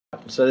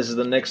So this is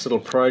the next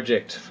little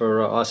project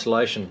for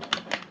isolation.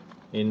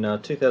 In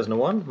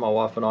 2001, my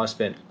wife and I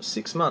spent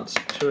 6 months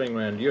touring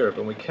around Europe,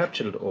 and we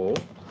captured it all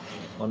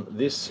on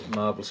this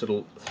marvellous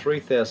little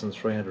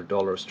 $3,300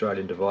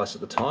 Australian device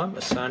at the time, a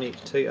Sony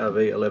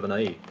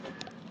TRV-11e.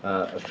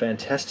 A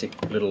fantastic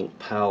little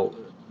PAL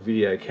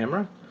video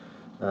camera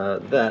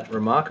that,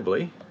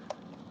 remarkably,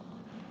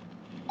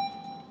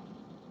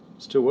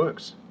 still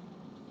works.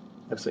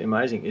 Absolutely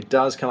amazing. It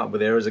does come up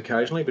with errors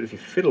occasionally, but if you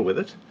fiddle with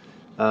it,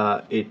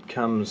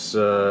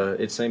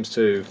 it seems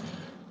to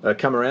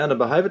come around and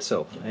behave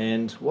itself.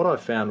 And what I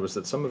found was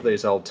that some of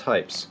these old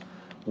tapes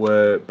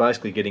were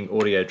basically getting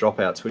audio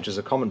dropouts, which is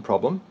a common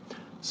problem.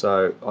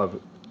 So I've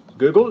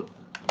Googled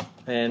it,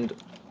 and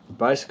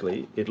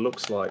basically it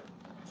looks like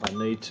I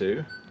need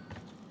to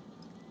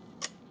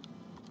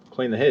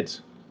clean the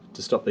heads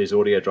to stop these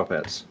audio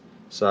dropouts.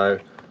 So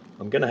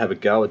I'm going to have a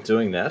go at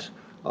doing that.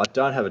 I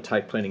don't have a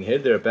tape cleaning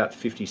head. They're about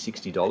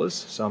 $50–$60,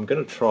 so I'm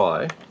going to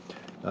try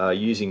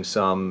using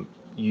some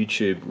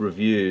YouTube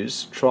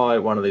reviews, try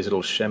one of these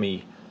little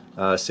chamois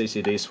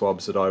CCD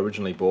swabs that I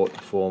originally bought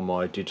for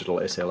my digital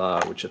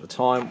SLR, which at the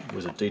time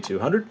was a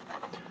D200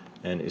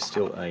 and is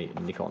still a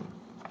Nikon.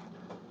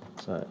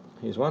 So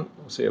here's one,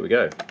 we'll see how we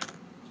go.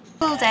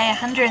 All day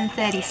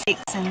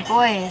 136, and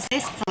boy is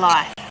this the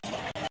life.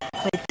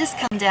 We've just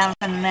come down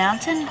from the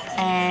mountain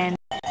and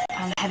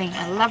I'm having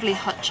a lovely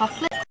hot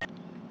chocolate.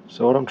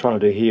 So what I'm trying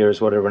to do here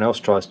is what everyone else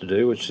tries to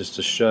do, which is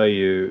to show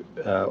you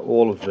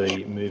all of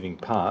the moving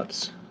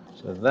parts.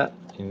 So that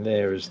in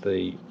there is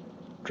the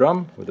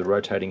drum with the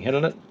rotating head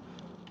on it,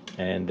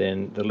 and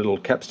then the little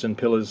capstan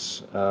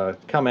pillars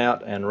come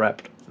out and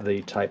wrap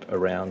the tape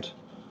around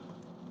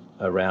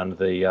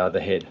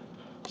the head.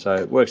 So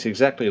it works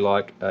exactly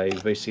like a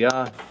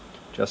VCR,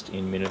 just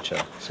in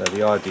miniature. So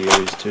the idea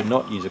is to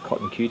not use a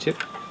cotton Q-tip,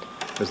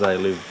 because they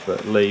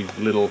leave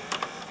little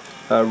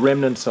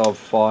remnants of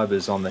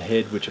fibres on the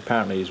head, which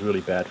apparently is really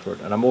bad for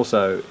it. And I'm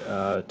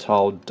also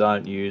told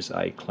don't use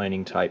a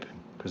cleaning tape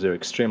because they're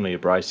extremely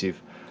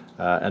abrasive,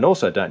 and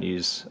also don't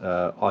use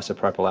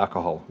isopropyl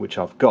alcohol, which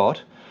I've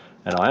got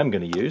and I am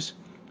going to use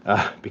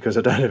because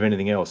I don't have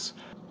anything else.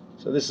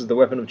 So this is the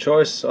weapon of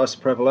choice,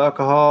 isopropyl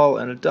alcohol,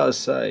 and it does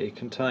say it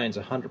contains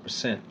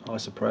 100%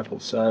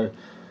 isopropyl. So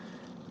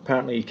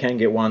apparently you can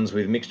get ones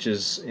with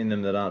mixtures in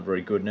them that aren't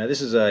very good. Now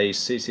this is a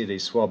CCD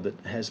swab that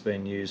has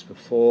been used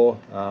before.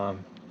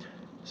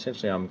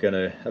 Essentially I'm going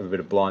to have a bit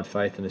of blind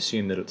faith and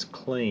assume that it's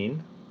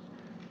clean,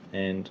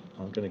 and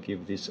I'm going to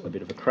give this a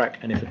bit of a crack.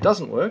 And if it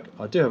doesn't work,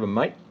 I do have a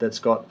mate that's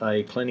got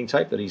a cleaning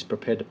tape that he's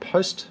prepared to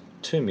post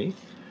to me,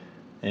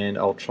 and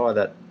I'll try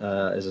that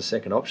as a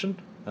second option.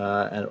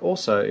 And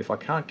also, if I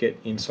can't get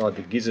inside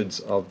the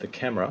gizzards of the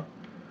camera,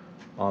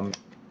 I'm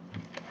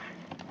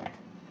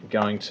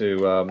going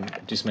to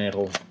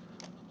dismantle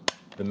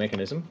the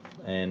mechanism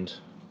and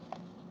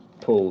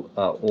pull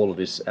all of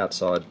this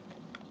outside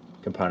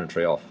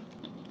componentry off.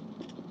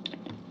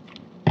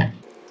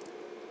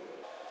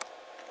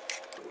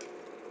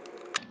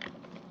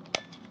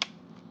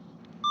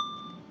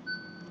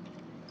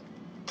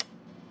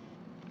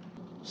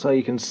 So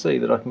you can see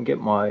that I can get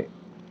my,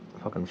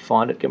 if I can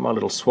find it, get my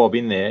little swab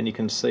in there, and you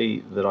can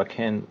see that I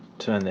can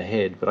turn the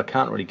head, but I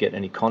can't really get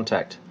any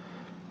contact.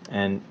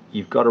 And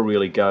you've got to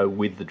really go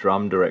with the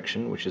drum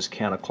direction, which is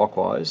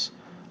counterclockwise.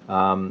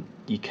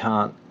 You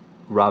can't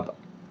rub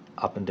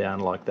up and down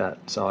like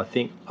that. So I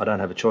think I don't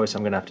have a choice.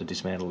 I'm going to have to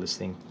dismantle this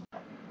thing.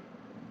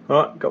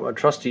 Alright, got my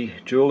trusty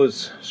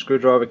jeweler's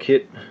screwdriver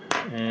kit,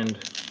 and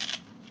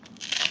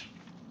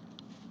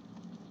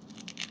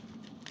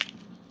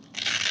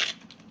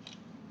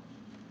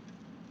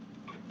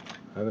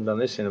I haven't done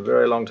this in a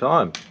very long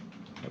time,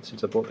 not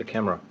since I bought the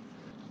camera.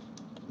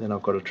 Then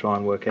I've got to try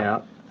and work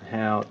out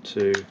how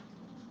to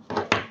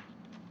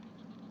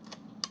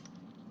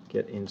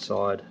get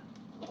inside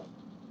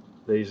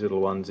these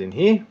little ones in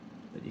here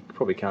that you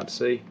probably can't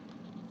see.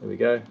 There we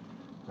go.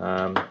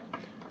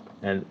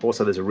 And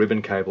also there's a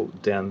ribbon cable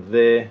down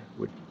there.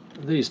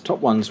 These top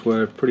ones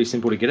were pretty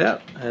simple to get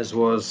out, as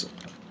was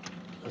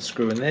a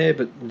screw in there,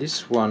 but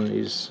this one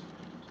is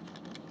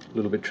a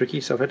little bit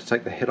tricky, so I've had to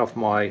take the head off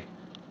my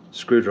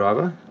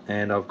screwdriver,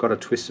 and I've got to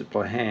twist it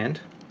by hand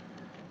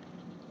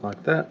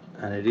like that,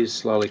 and it is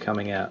slowly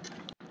coming out.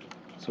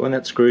 So when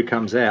that screw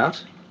comes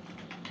out,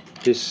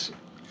 this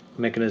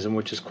mechanism,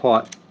 which is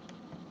quite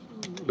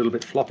a little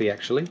bit floppy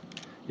actually,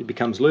 it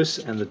becomes loose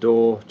and the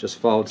door just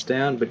folds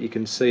down, but you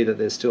can see that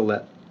there's still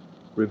that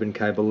ribbon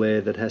cable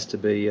there that has to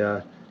be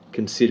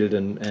considered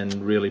and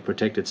really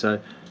protected. So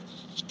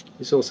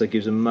this also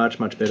gives a much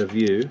better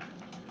view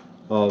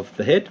of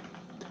the head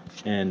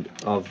and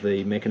of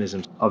the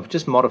mechanism. I've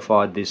just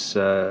modified this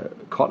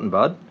cotton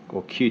bud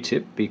or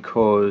Q-tip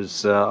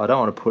because I don't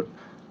want to put,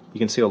 you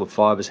can see all the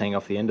fibres hang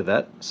off the end of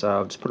that,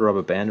 so I've just put a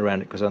rubber band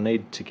around it because I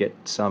need to get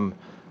some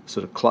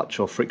sort of clutch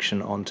or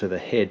friction onto the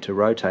head to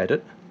rotate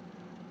it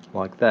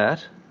like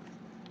that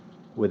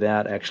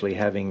without actually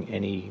having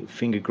any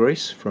finger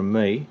grease from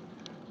me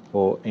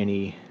or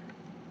any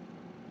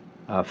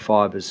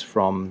fibres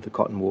from the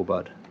cotton wool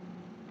bud.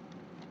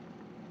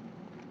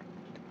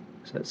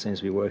 So that seems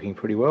to be working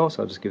pretty well,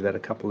 so I'll just give that a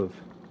couple of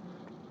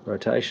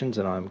rotations,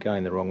 and I'm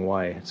going the wrong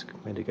way. It's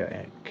meant to go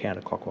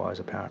counterclockwise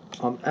apparently.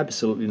 I'm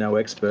absolutely no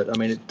expert. I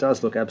mean, it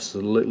does look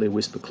absolutely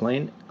whisper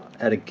clean.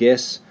 At a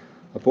guess,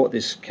 I bought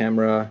this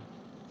camera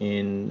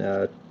in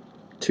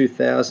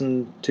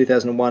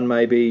 2001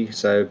 maybe,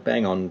 so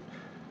bang on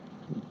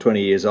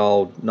 20 years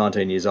old,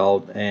 19 years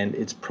old, and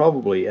it's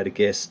probably, at a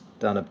guess,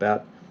 done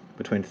about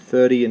between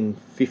 30 and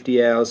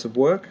 50 hours of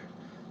work.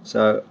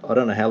 So I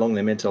don't know how long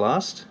they're meant to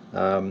last.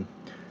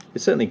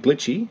 It's certainly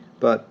glitchy,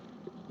 but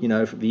you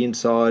know, the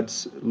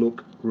insides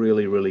look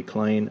really, really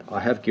clean.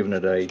 I have given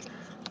it a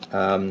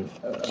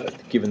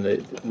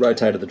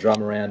rotated the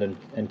drum around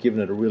and given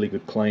it a really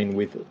good clean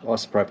with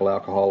isopropyl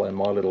alcohol and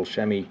my little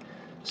chamois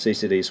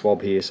CCD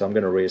swab here, so I'm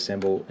going to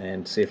reassemble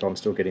and see if I'm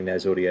still getting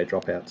those audio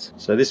dropouts.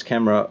 So this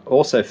camera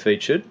also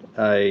featured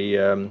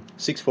a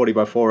 640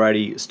 by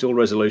 480 still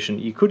resolution.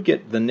 You could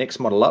get the next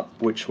model up,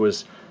 which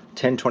was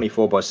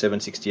 1024 by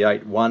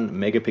 768, 1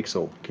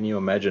 megapixel. Can you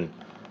imagine?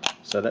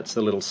 So that's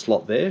the little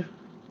slot there,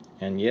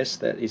 and yes,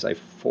 that is a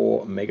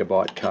 4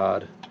 megabyte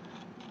card.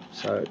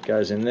 So it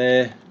goes in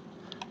there,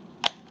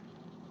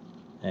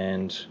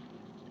 and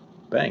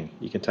bang,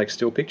 you can take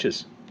still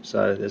pictures.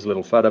 So there's a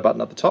little photo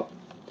button at the top,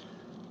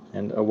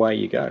 and away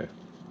you go.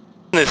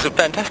 This is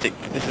fantastic.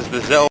 This is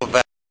the Zell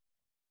Valley,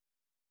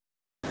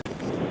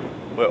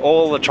 where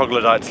all the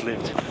troglodytes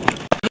lived.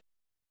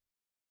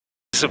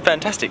 This is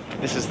fantastic.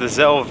 This is the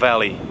Zell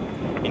Valley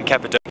in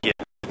Cappadocia,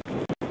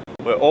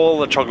 where all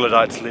the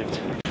troglodytes lived.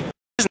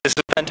 This is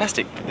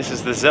fantastic. This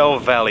is the Zell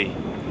Valley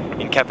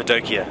in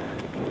Cappadocia,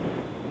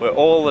 where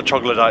all the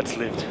troglodytes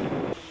lived.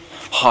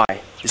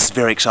 Hi, this is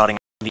very exciting.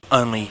 I'm the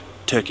only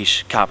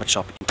Turkish carpet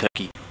shop in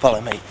Turkey.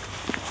 Follow me.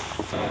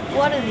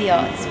 What are the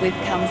odds? We've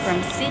come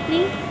from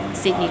Sydney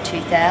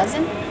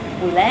 2000.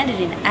 We landed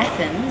in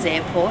Athens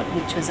airport,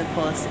 which was of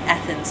course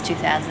Athens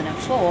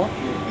 2004,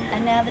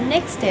 and now the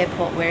next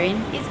airport we're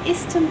in is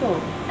Istanbul,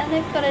 and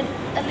they've got an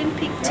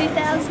Olympic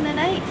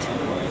 2008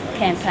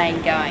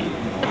 campaign going.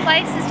 The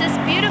place is just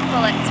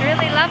beautiful, it's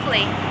really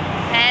lovely,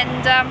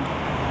 and